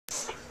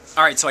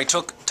Alright, so I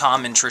took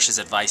Tom and Trish's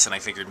advice and I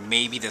figured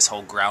maybe this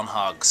whole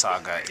Groundhog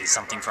saga is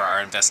something for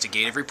our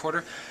investigative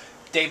reporter.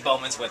 Dave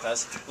Bohman's with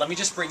us. Let me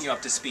just bring you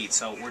up to speed.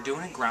 So we're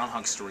doing a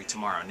Groundhog story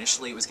tomorrow.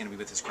 Initially it was going to be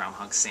with this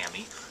Groundhog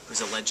Sammy,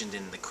 who's a legend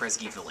in the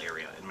Kresgeville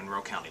area in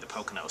Monroe County, the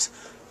Poconos.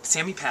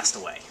 Sammy passed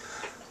away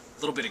a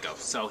little bit ago,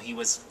 so he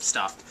was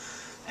stuffed.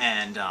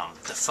 And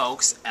the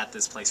folks at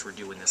this place we're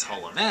doing this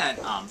whole event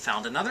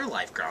found another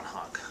live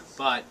groundhog.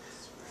 But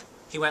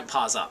he went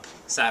paws up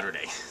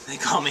Saturday. They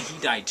call me, he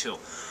died too.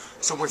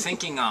 So we're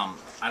thinking, I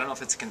don't know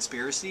if it's a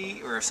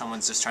conspiracy or if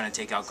someone's just trying to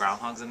take out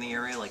groundhogs in the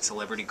area, like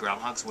celebrity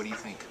groundhogs. What do you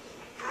think?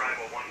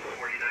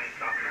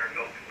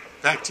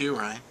 Back to you,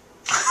 Ryan.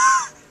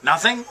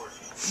 Nothing?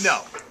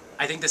 No.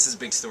 I think this is a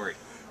big story.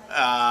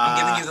 I'm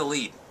giving you the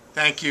lead.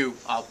 Thank you.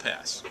 I'll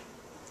pass.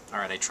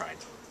 Alright, I tried.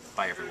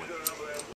 Bye, everyone.